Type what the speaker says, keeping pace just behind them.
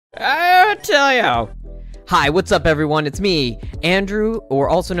tell you. Hi, what's up everyone? It's me, Andrew, or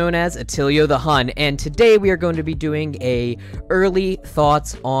also known as Attilio the Hun, and today we are going to be doing a early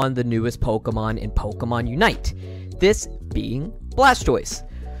thoughts on the newest Pokemon in Pokemon Unite, this being Blastoise.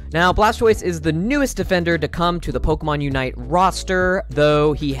 Now, Blastoise is the newest defender to come to the Pokemon Unite roster,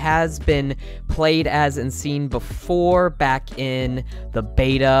 though he has been played as and seen before back in the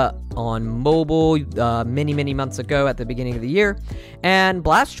beta on mobile many months ago at the beginning of the year. And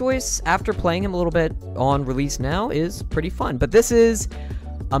Blastoise, after playing him a little bit on release now, is pretty fun. But this is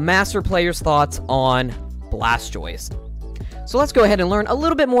a master player's thoughts on Blastoise. So let's go ahead and learn a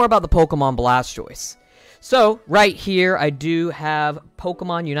little bit more about the Pokemon Blastoise. So, right here, I do have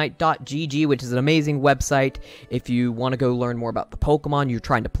PokemonUnite.gg, which is an amazing website if you want to go learn more about the Pokemon you're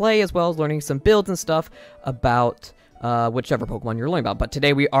trying to play, as well as learning some builds and stuff about whichever Pokemon you're learning about. But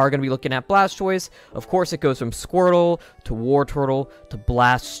today we are going to be looking at Blastoise. Of course, it goes from Squirtle to Wartortle to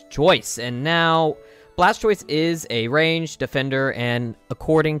Blastoise. And now, Blastoise is a ranged defender, and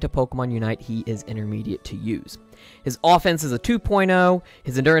according to Pokemon Unite, he is intermediate to use. His offense is a 2.0,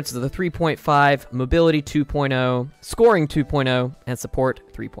 his endurance is a 3.5, mobility 2.0, scoring 2.0, and support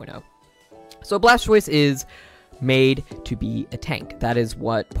 3.0. So Blastoise is made to be a tank. That is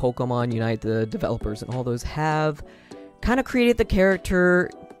what Pokemon Unite, the developers and all those have kind of created the character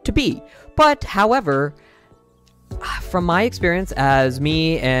to be. But, however, from my experience, as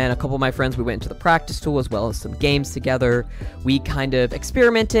me and a couple of my friends, we went into the practice tool as well as some games together, we kind of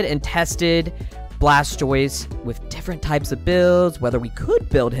experimented and tested Blastoise with different types of builds, whether we could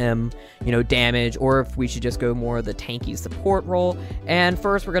build him, damage, or if we should just go more of the tanky support role. And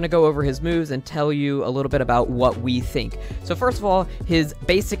first, we're going to go over his moves and tell you a little bit about what we think. So first of all, his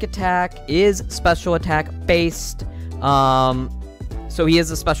basic attack is special attack based. So he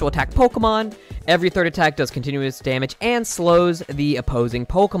is a special attack Pokemon. Every third attack does continuous damage and slows the opposing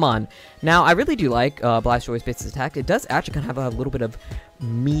Pokemon. Now, I really do like Blastoise basic attack. It does actually kind of have a little bit of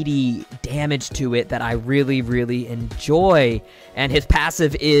meaty damage to it that I really enjoy. And his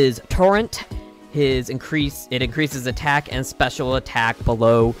passive is Torrent. It increases attack and special attack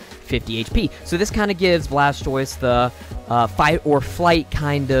below 50 HP. So this kind of gives Blastoise the fight or flight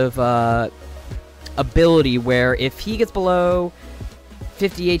kind of ability, where if he gets below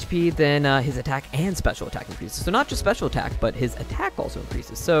 50 HP, then his attack and special attack increases. So not just special attack, but his attack also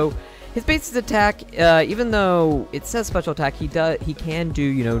increases. So his basic attack, even though it says special attack, he can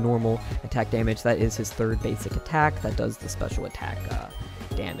do, normal attack damage. That is his third basic attack. That does the special attack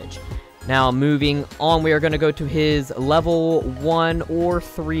damage. Now, moving on, we are going to go to his level 1 or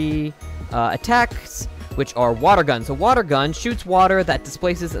 3 attacks, which are Water Gun. So Water Gun shoots water that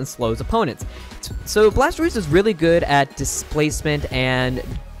displaces and slows opponents. So Blastoise is really good at displacement and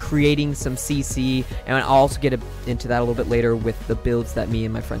creating some CC, and I'll also get into that a little bit later with the builds that me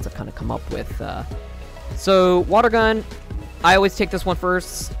and my friends have kind of come up with. So Water Gun, I always take this one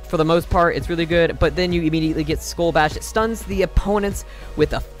first. For the most part, it's really good, but then you immediately get Skull Bash. It stuns the opponents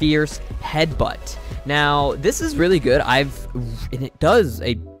with a fierce headbutt. Now, this is really good. And it does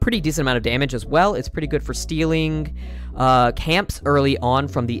a pretty decent amount of damage as well. It's pretty good for stealing camps early on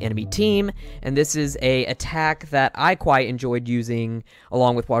from the enemy team, and this is a attack that I quite enjoyed using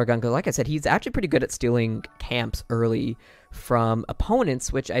along with Water Gun, because like I said, he's actually pretty good at stealing camps early from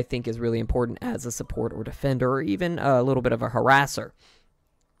opponents, which I think is really important as a support or defender, or even a little bit of a harasser.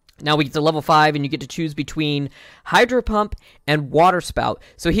 Now we get to level 5, and you get to choose between Hydro Pump and Water Spout.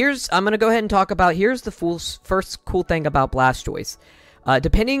 So I'm going to go ahead and talk about, here's the first cool thing about Blastoise.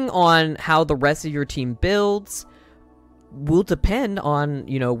 Depending on how the rest of your team builds, will depend on,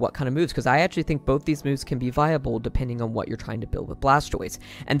 what kind of moves, because I actually think both these moves can be viable depending on what you're trying to build with Blastoise.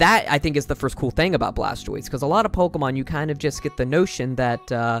 And that, I think, is the first cool thing about Blastoise, because a lot of Pokemon, you kind of just get the notion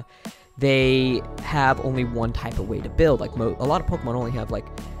that they have only one type of way to build. Like, a lot of Pokemon only have, like,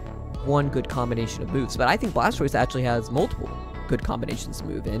 one good combination of moves, but I think Blastoise actually has multiple good combinations to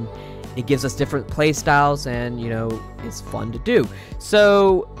move, and it gives us different play styles, and, it's fun to do.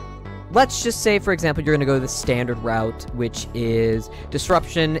 So let's just say, for example, you're going to go the standard route, which is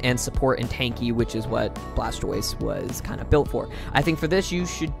Disruption and Support and Tanky, which is what Blastoise was kind of built for. I think for this, you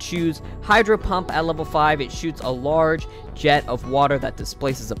should choose Hydro Pump at level 5. It shoots a large jet of water that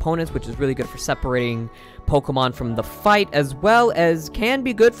displaces opponents, which is really good for separating Pokemon from the fight, as well as can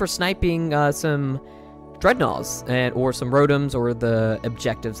be good for sniping some Dreadnoughts or some Rotoms or the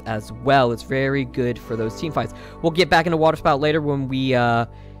objectives as well. It's very good for those team fights. We'll get back into Water Spout later when we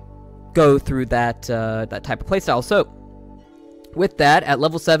go through that type of playstyle. So with that, at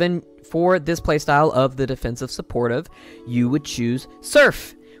level 7, for this playstyle of the defensive supportive, you would choose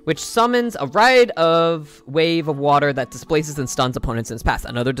Surf, which summons a ride of wave of water that displaces and stuns opponents in its path.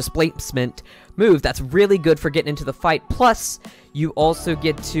 Another displacement move that's really good for getting into the fight. Plus, you also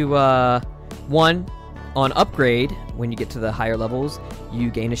get to, one, on upgrade, when you get to the higher levels, you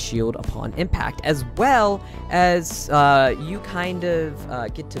gain a shield upon impact, as well as you kind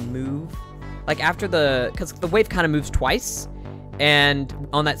of get to move, like after because the wave kind of moves twice, and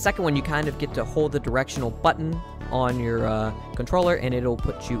on that second one, you kind of get to hold the directional button on your controller, and it'll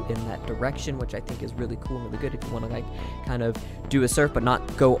put you in that direction, which I think is really cool and really good if you want to like kind of do a surf but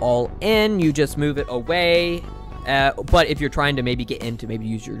not go all in. You just move it away. But if you're trying to maybe get into, maybe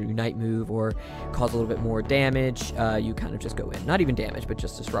use your Unite move or cause a little bit more damage, you kind of just go in. Not even damage, but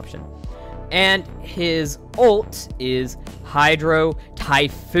just disruption. And his ult is Hydro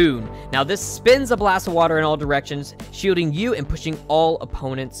Typhoon. Now this spins a blast of water in all directions, shielding you and pushing all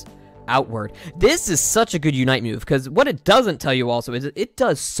opponents outward. This is such a good Unite move, because what it doesn't tell you also is it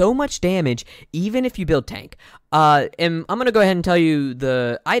does so much damage even if you build tank. And I'm going to go ahead and tell you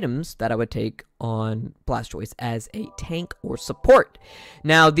the items that I would take on Blastoise as a tank or support.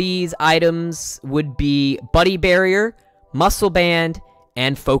 Now these items would be Buddy Barrier, Muscle Band,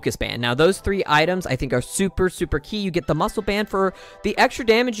 and Focus Band. Now those three items I think are super key. You get the Muscle Band for the extra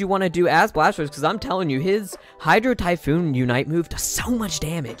damage you want to do as Blastoise, because I'm telling you, his Hydro Typhoon Unite move does so much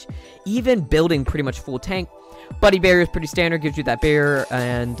damage, even building pretty much full tank. Buddy Barrier is pretty standard, gives you that barrier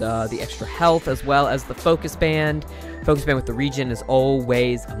and the extra health, as well as the Focus Band. Focus Band with the regen is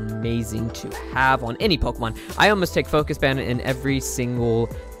always amazing to have on any Pokemon. I almost take Focus Band in every single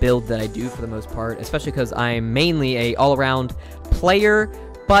build that I do for the most part, especially because I'm mainly a all-around player,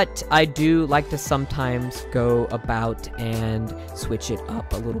 but I do like to sometimes go about and switch it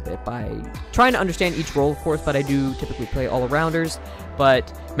up a little bit by trying to understand each role, of course, but I do typically play all-arounders.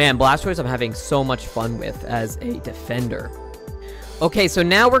 But, man, Blastoise I'm having so much fun with as a defender. Okay, so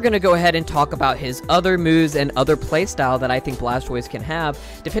now we're going to go ahead and talk about his other moves and other playstyle that I think Blastoise can have,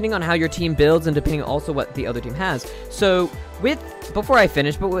 depending on how your team builds and depending also what the other team has. So, before I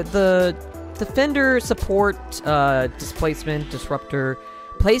finish, but with the defender, support, displacement, disruptor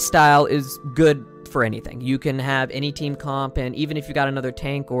playstyle is good for anything. You can have any team comp, and even if you got another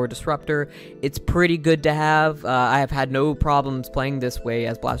tank or disruptor, it's pretty good to have. I have had no problems playing this way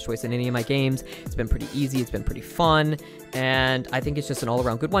as Blastoise in any of my games. It's been pretty easy, it's been pretty fun, and I think it's just an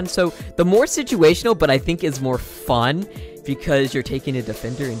all-around good one. So the more situational, but I think is more fun, because you're taking a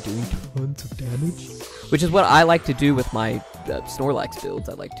defender and doing tons of damage, which is what I like to do with my Snorlax builds.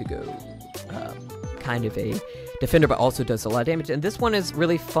 I like to go kind of a defender, but also does a lot of damage. And this one is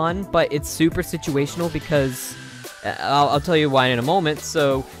really fun, but it's super situational, because I'll tell you why in a moment.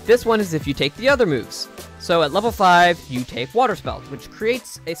 So this one is if you take the other moves. So at level 5, you take Water Spout, which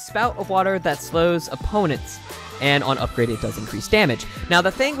creates a spout of water that slows opponents, and on upgrade it does increase damage. Now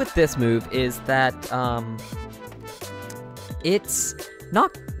the thing with this move is that it's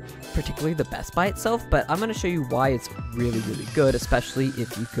not particularly the best by itself, but I'm going to show you why it's really good, especially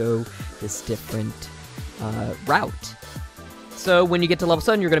if you go this different route. So when you get to level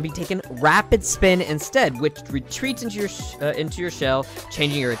 7, you're going to be taking Rapid Spin instead, which retreats into your shell,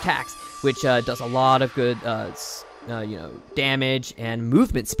 changing your attacks, which does a lot of good damage and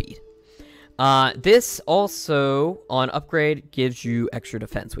movement speed. This also, on upgrade, gives you extra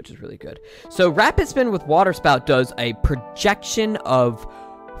defense, which is really good. So Rapid Spin with Water Spout does a projection of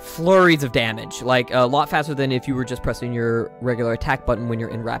flurries of damage, like a lot faster than if you were just pressing your regular attack button when you're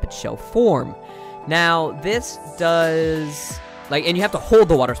in Rapid Shell form. Now, this does, and you have to hold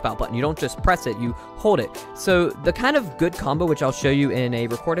the Water Spout button. You don't just press it, you hold it. So the kind of good combo, which I'll show you in a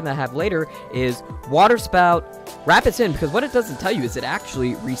recording that I have later, is Water Spout, Rapid Spin, because what it doesn't tell you is it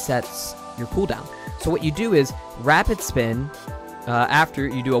actually resets your cooldown. So what you do is Rapid Spin, after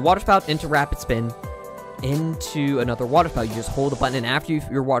you do a Water Spout into Rapid Spin, into another Water Spout. You just hold the button, and after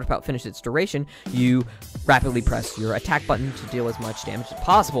your Water Spout finishes its duration, you rapidly press your attack button to deal as much damage as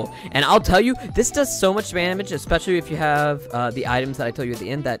possible. And I'll tell you, this does so much damage, especially if you have the items that I tell you at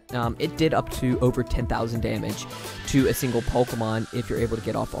the end, that it did up to over 10,000 damage to a single Pokemon if you're able to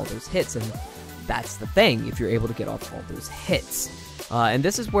get off all those hits. And that's the thing, if you're able to get off all those hits. And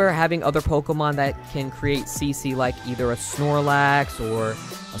this is where having other Pokemon that can create CC, like either a Snorlax or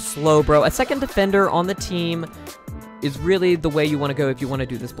a Slowbro, a second defender on the team, is really the way you want to go if you want to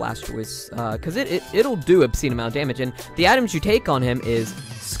do this Blastoise, because it'll do obscene amount of damage. And the items you take on him is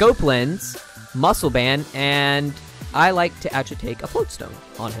Scope Lens, Muscle Band, and I like to actually take a Float Stone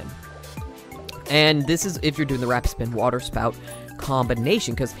on him. And this is if you're doing the Rapid Spin Water Spout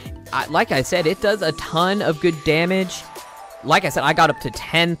combination, because like I said, it does a ton of good damage. like I said, I got up to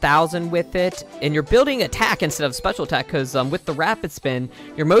 10,000 with it. And you're building attack instead of special attack, because with the rapid spin,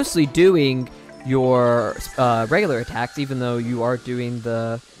 you're mostly doing your regular attacks, even though you are doing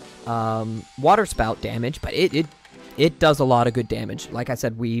the water spout damage. But it does a lot of good damage. Like I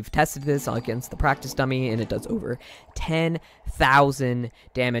said, we've tested this against the practice dummy, and it does over 10,000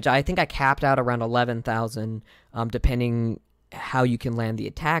 damage. I think I capped out around 11,000, depending how you can land the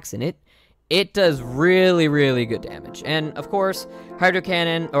attacks in it. It does really, really good damage. And, of course, Hydro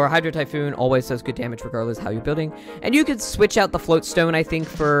Cannon or Hydro Typhoon always does good damage regardless of how you're building. And you could switch out the Float Stone, I think,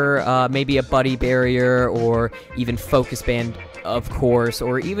 for maybe a Buddy Barrier or even Focus Band, of course,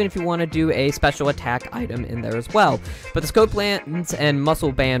 or even if you want to do a special attack item in there as well. But the Scope Lance and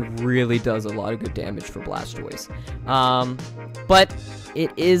Muscle Band really does a lot of good damage for Blastoise. But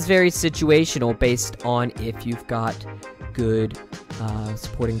it is very situational based on if you've got good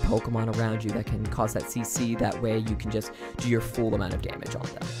supporting Pokemon around you that can cause that CC. That way you can just do your full amount of damage on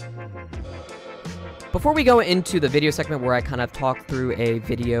them. Before we go into the video segment where I kind of talk through a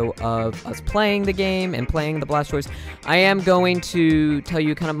video of us playing the game and playing the Blastoise, I am going to tell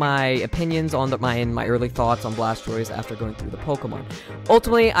you kind of my opinions on my early thoughts on Blastoise after going through the Pokemon.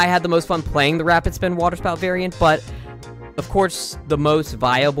 Ultimately, I had the most fun playing the Rapid Spin Water Spout variant, but of course, the most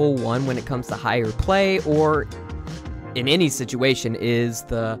viable one when it comes to higher play or in any situation is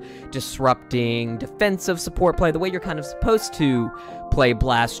the disrupting defensive support play, the way you're kind of supposed to play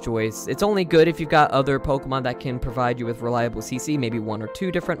Blastoise. It's only good if you've got other Pokemon that can provide you with reliable CC, maybe 1 or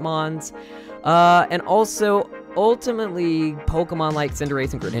 2 different Mons. And also, ultimately, Pokemon like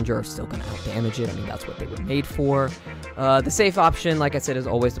Cinderace and Greninja are still going to outdamage it. I mean, that's what they were made for. The safe option, like I said, is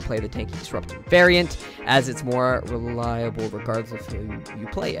always to play the tanky disrupting variant, as it's more reliable regardless of who you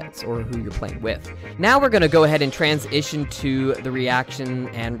play as or who you're playing with. Now we're going to go ahead and transition to the reaction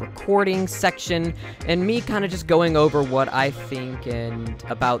and recording section, and me kind of just going over what I think and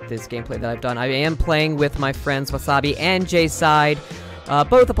about this gameplay that I've done. I am playing with my friends Wasabi and J-Side,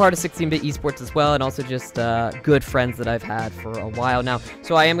 both a part of 16-bit esports as well, and also just good friends that I've had for a while now.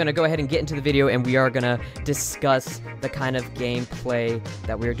 So I am going to go ahead and get into the video, and we are going to discuss the kind of gameplay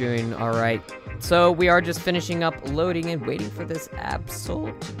that we're doing. Alright, so we are just finishing up loading and waiting for this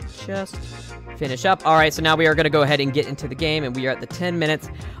Absol to just finish up. Alright, so now we are going to go ahead and get into the game, and we are at the 10 minutes.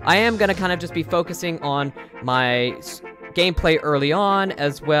 I am going to kind of just be focusing on my gameplay early on,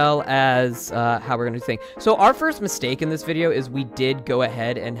 as well as how we're going to do things. So our first mistake in this video is we did go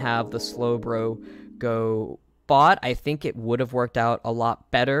ahead and have the Slowbro go bot. I think it would have worked out a lot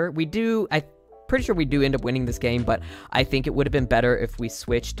better. I'm pretty sure we do end up winning this game, but I think it would have been better if we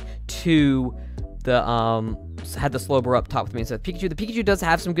switched to the had the Slowbro up top with me instead of Pikachu. The Pikachu does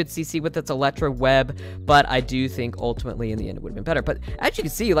have some good CC with its Electro Web, but I do think ultimately in the end it would have been better. But as you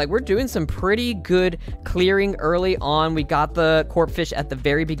can see, like, we're doing some pretty good clearing early on. We got the Corphish at the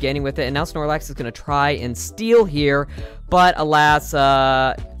very beginning with it, and now Snorlax is going to try and steal here, but alas,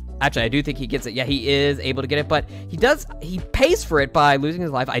 actually, I do think he gets it. Yeah, he is able to get it, but he pays for it by losing his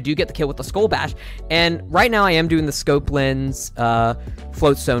life. I do get the kill with the Skull Bash, and right now I am doing the Scope Lens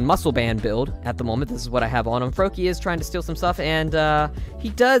Float Stone Muscle Band build at the moment. This is what I have on him. Froakie is trying to steal some stuff, and he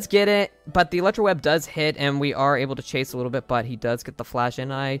does get it, but the Electro Web does hit, and we are able to chase a little bit, but he does get the flash,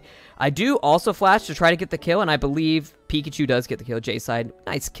 and I do also flash to try to get the kill, and I believe Pikachu does get the kill. J-Side,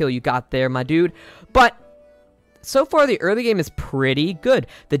 nice kill you got there, my dude. But so far, the early game is pretty good.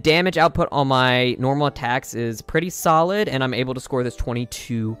 The damage output on my normal attacks is pretty solid, and I'm able to score this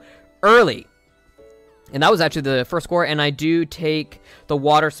 22 early. And that was actually the first score, and I do take the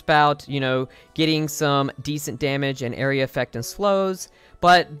Water Spout, you know, getting some decent damage and area effect and slows,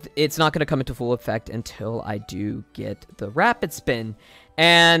 but it's not going to come into full effect until I do get the Rapid Spin.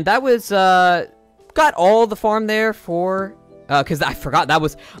 And that was, got all the farm there for... because I forgot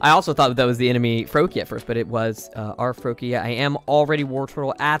I also thought that was the enemy Froakie at first, but it was our Froakie. I am already War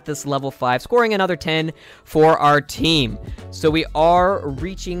Turtle at this level 5, scoring another 10 for our team. So we are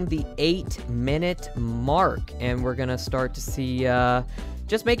reaching the 8-minute mark, and we're gonna start to see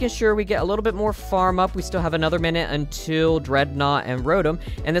just making sure we get a little bit more farm up. We still have another minute until Dreadnought and Rotom,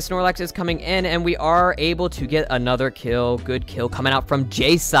 and the Snorlax is coming in, and we are able to get another kill. Good kill coming out from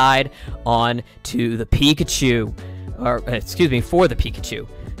J-Side on to the Pikachu. Or, excuse me, for the Pikachu.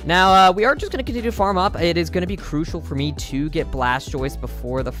 Now, we are just going to continue to farm up. It is going to be crucial for me to get Blastoise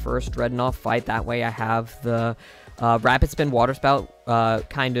before the first Dreadnought fight. That way I have the Rapid Spin Water Spout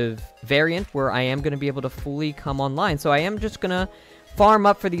kind of variant where I am going to be able to fully come online. So I am just going to farm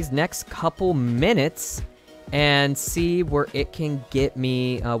up for these next couple minutes and see where it can get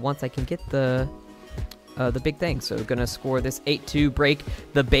me once I can get the the big thing. So gonna score this 8-2, break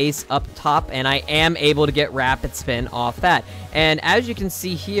the base up top, and I am able to get Rapid Spin off that. And as you can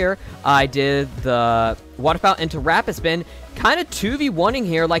see here, I did the Water Spout into Rapid Spin, kind of 2v1ing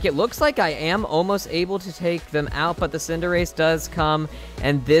here. Like, it looks like I am almost able to take them out, but the Cinderace does come,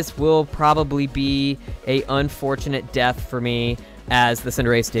 and this will probably be a unfortunate death for me, as the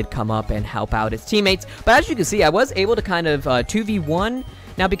Cinderace did come up and help out his teammates. But as you can see, I was able to kind of 2v1.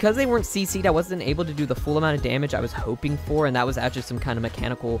 Now, because they weren't CC'd, I wasn't able to do the full amount of damage I was hoping for, and that was actually some kind of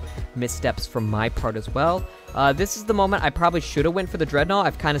mechanical missteps from my part as well. This is the moment I probably should have went for the Dreadnought.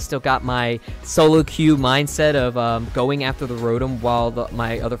 I've kind of still got my solo queue mindset of going after the Rotom while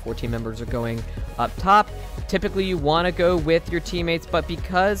my other 14 members are going up top. Typically, you want to go with your teammates, but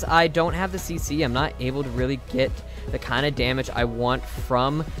because I don't have the CC, I'm not able to really get the kind of damage I want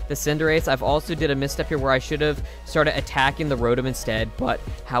from the Cinderace. I've also did a misstep here where I should have started attacking the Rotom instead, but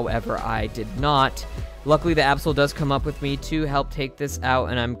however, I did not. Luckily, the Absol does come up with me to help take this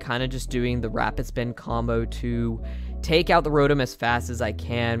out, and I'm kind of just doing the Rapid Spin combo to take out the Rotom as fast as I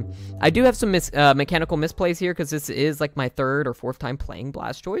can. I do have some mechanical misplays here because this is like my 3rd or 4th time playing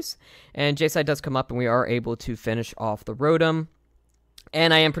Blastoise, and J-Side does come up and we are able to finish off the Rotom.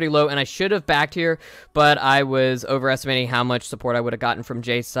 And I am pretty low, and I should have backed here, but I was overestimating how much support I would have gotten from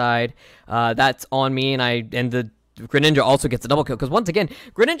J-Side. That's on me, and the Greninja also gets a double kill, because once again,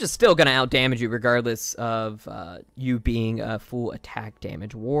 Greninja's still going to out-damage you regardless of you being full attack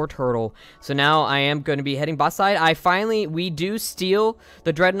damage. War Turtle. So now I am going to be heading boss side. We do steal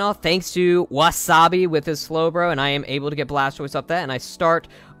the Dreadnought thanks to Wasabi with his Slowbro, and I am able to get Blastoise up that, and I start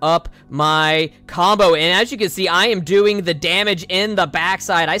up my combo. And as you can see, I am doing the damage in the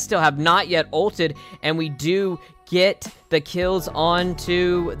backside. I still have not yet ulted, and we do get the kills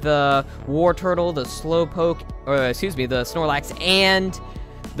onto the War Turtle, the Slowpoke, or excuse me, the Snorlax, and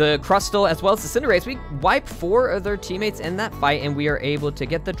the Crustle, as well as the Cinderace. We wipe 4 of their teammates in that fight, and we are able to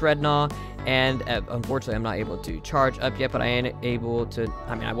get the Dreadnought. And unfortunately, I'm not able to charge up yet, but I am able to,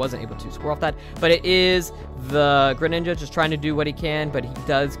 I wasn't able to score off that. But it is the Greninja just trying to do what he can, but he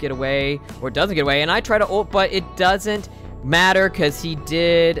does get away, or doesn't get away. And I try to ult, but it doesn't matter because he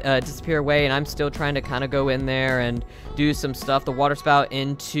did disappear away, and I'm still trying to kind of go in there and do some stuff. The Water Spout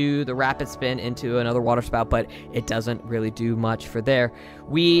into the Rapid Spin into another Water Spout, but it doesn't really do much for there.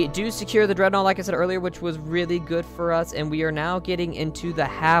 We do secure the Dreadnought, like I said earlier, which was really good for us, and we are now getting into the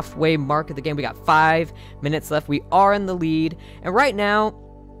halfway mark of the game. We got 5 minutes left. We are in the lead, and right now,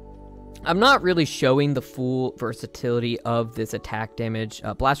 I'm not really showing the full versatility of this attack damage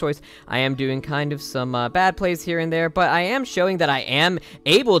Blastoise. I am doing kind of some bad plays here and there, but I am showing that I am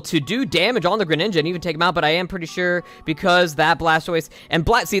able to do damage on the Greninja and even take him out, but I am pretty sure because that Blastoise, and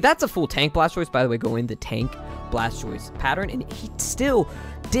see, that's a full tank Blastoise, by the way, going the tank Blastoise pattern, and he still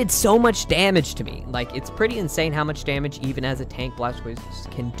did so much damage to me. Like, it's pretty insane how much damage even as a tank Blastoise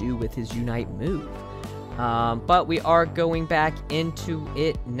can do with his Unite move. But we are going back into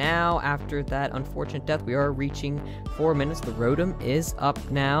it now after that unfortunate death. We are reaching 4 minutes. The Rotom is up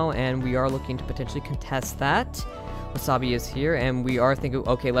now, and we are looking to potentially contest that. Wasabi is here, and we are thinking,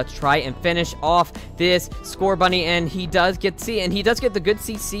 okay, let's try and finish off this Score Bunny, and he does get the good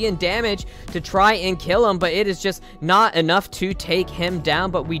CC and damage to try and kill him, but it is just not enough to take him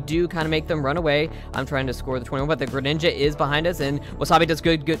down, but we do kind of make them run away. I'm trying to score the 21, but the Greninja is behind us, and Wasabi does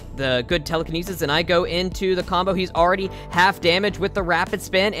the good telekinesis, and I go into the combo. He's already half damage with the Rapid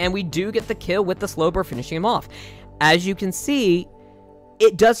Spin, and we do get the kill with the Slowbro, finishing him off. As you can see,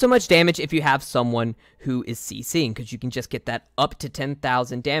 it does so much damage if you have someone who is CCing, because you can just get that up to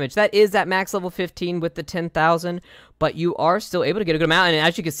 10,000 damage. That is at max level 15 with the 10,000, but you are still able to get a good amount. And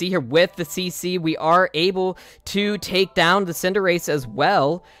as you can see here with the CC, we are able to take down the Cinderace as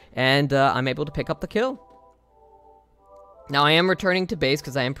well, and I'm able to pick up the kill. Now, I am returning to base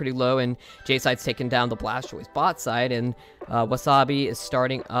because I am pretty low, and J-Side's taking down the Blastoise bot side, and Wasabi is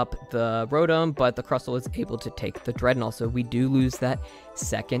starting up the Rotom, but the Crustle is able to take the Dreadnought, so we do lose that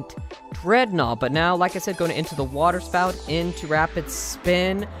second Dreadnought. But now, like I said, going into the Water Spout, into Rapid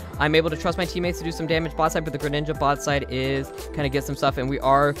Spin, I'm able to trust my teammates to do some damage bot side, but the Greninja bot side is kind of get some stuff, and we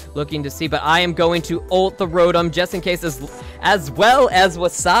are looking to see, but I am going to ult the Rotom just in case, as well as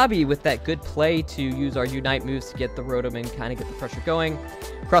Wasabi with that good play to use our Unite moves to get the Rotom and kind of get the pressure going.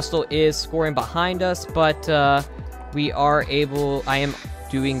 Crustle is scoring behind us, but we are able, I am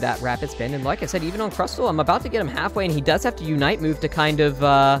doing that Rapid Spin, and like I said, even on Crustle, I'm about to get him halfway, and he does have to Unite move to kind of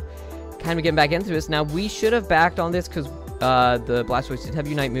get him back into this. Now, we should have backed on this because the Blastoise did have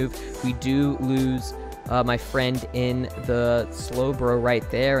Unite move. We do lose my friend in the Slowbro right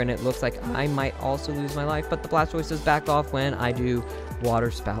there, and it looks like I might also lose my life, but the Blastoise does back off when I do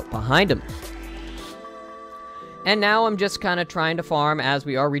Water Spout behind him. And now I'm just kind of trying to farm as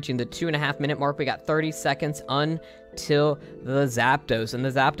we are reaching the 2.5-minute mark. We got 30 seconds until the Zapdos. And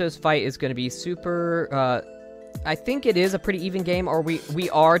the Zapdos fight is going to be super... I think it is a pretty even game, or we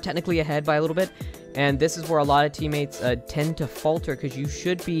are technically ahead by a little bit. And this is where a lot of teammates tend to falter, because you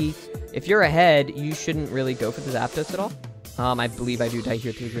should be... If you're ahead, you shouldn't really go for the Zapdos at all. I believe I do die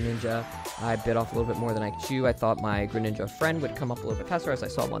here to the Greninja. I bit off a little bit more than I could chew. I thought my Greninja friend would come up a little bit faster as I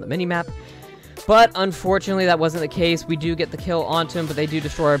saw him on the mini-map. But unfortunately, that wasn't the case. We do get the kill onto him, but they do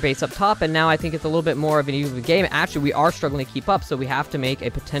destroy our base up top, and now I think it's a little bit more of an even game. Actually, we are struggling to keep up, so we have to make a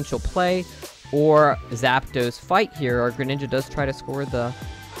potential play or Zapdos fight here. Our Greninja does try to score the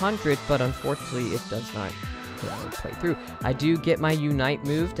 100, but unfortunately, it does not play through. I do get my Unite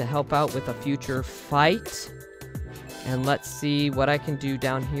move to help out with a future fight. And let's see what I can do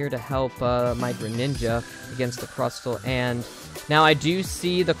down here to help my Greninja against the Crustle. And now I do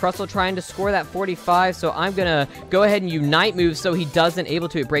see the Crustle trying to score that 45, so I'm going to go ahead and Unite move so he doesn't able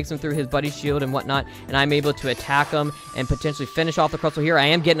to. It breaks him through his buddy's shield and whatnot, and I'm able to attack him and potentially finish off the Crustle here. I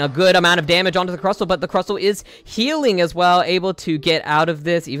am getting a good amount of damage onto the Crustle, but the Crustle is healing as well, able to get out of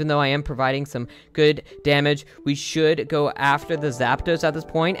this, even though I am providing some good damage. We should go after the Zapdos at this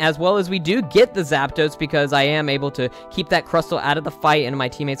point, as well as we do get the Zapdos, because I am able to keep that Crustle out of the fight, and my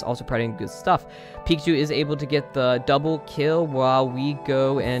teammates also providing good stuff. Pikachu is able to get the double kill while we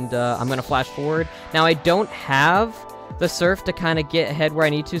go, and I'm going to flash forward. Now, I don't have the Surf to kind of get ahead where I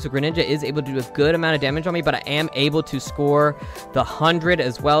need to, so Greninja is able to do a good amount of damage on me, but I am able to score the 100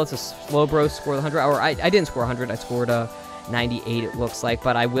 as well as a Slowbro score the 100. Or I didn't score 100, I scored a 98, it looks like,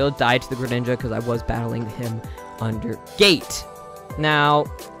 but I will die to the Greninja because I was battling him under Gate. Now,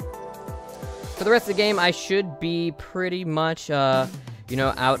 for the rest of the game, I should be pretty much... you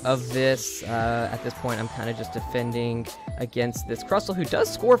know, out of this. At this point, I'm kind of just defending against this Crustle, who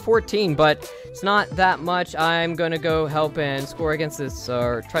does score 14, but it's not that much. I'm going to go help and score against this,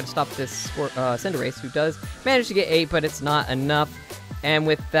 or try to stop this Cinderace, who does manage to get 8, but it's not enough. And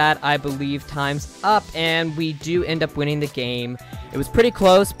with that, I believe time's up, and we do end up winning the game. It was pretty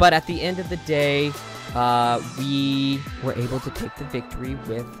close, but at the end of the day, we were able to take the victory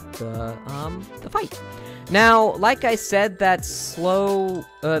with the fight. Now, like I said, that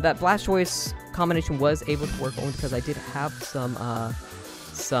Blastoise combination was able to work only because I did have some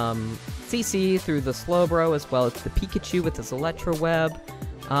CC through the Slowbro as well as the Pikachu with his Electro Web.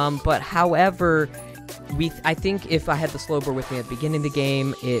 But however, I think if I had the Slowbro with me at the beginning of the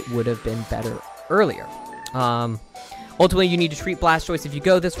game, it would have been better earlier. Ultimately, you need to treat Blastoise if you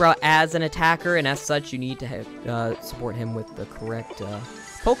go this route as an attacker, and as such, you need to support him with the correct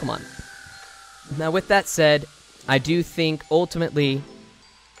Pokemon. Now, with that said, I do think, ultimately,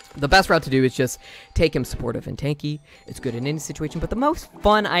 the best route to do is just take him supportive and tanky. It's good in any situation, but the most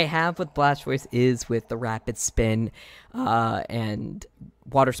fun I have with Blastoise is with the Rapid Spin and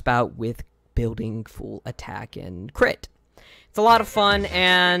Water Spout with building full attack and crit. It's a lot of fun,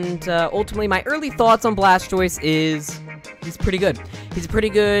 and ultimately, my early thoughts on Blastoise is he's pretty good. He's a pretty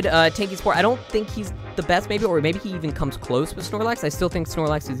good tanky support. I don't think he's the best, maybe, or maybe he even comes close with Snorlax. I still think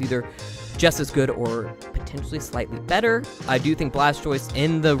Snorlax is either just as good or potentially slightly better. I do think Blastoise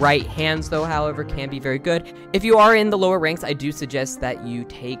in the right hands, though, however, can be very good. If you are in the lower ranks, I do suggest that you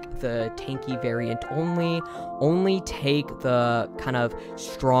take the tanky variant only. Only take the kind of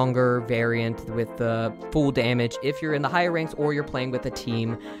stronger variant with the full damage if you're in the higher ranks or you're playing with a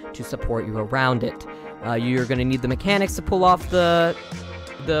team to support you around it. You're going to need the mechanics to pull off the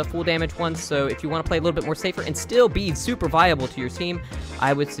full damage one, so if you want to play a little bit more safer and still be super viable to your team,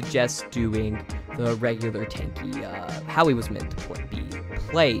 I would suggest doing the regular tanky, how he was meant to be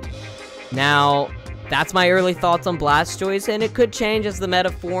played. Now, that's my early thoughts on Blastoise, and it could change as the meta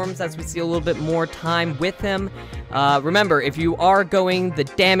forms, as we see a little bit more time with him. Remember, if you are going the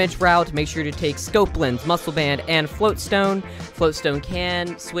damage route, make sure to take Scope Lens, Muscle Band, and Float Stone. Float Stone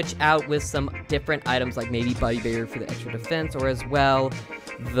can switch out with some different items, like maybe Buddy Barrier for the extra defense, or as well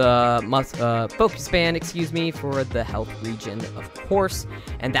the Focus Band, excuse me, for the health region, of course,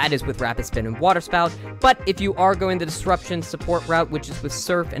 and that is with Rapid Spin and Water Spout. But if you are going the Disruption support route, which is with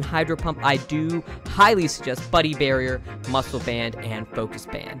Surf and Hydro Pump, I do highly suggest Buddy Barrier, Muscle Band, and Focus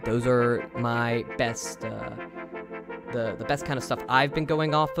Band. Those are my best, the best kind of stuff I've been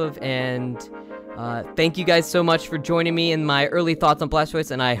going off of, and thank you guys so much for joining me in my early thoughts on Blastoise,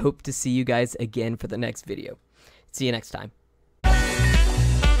 and I hope to see you guys again for the next video. See you next time.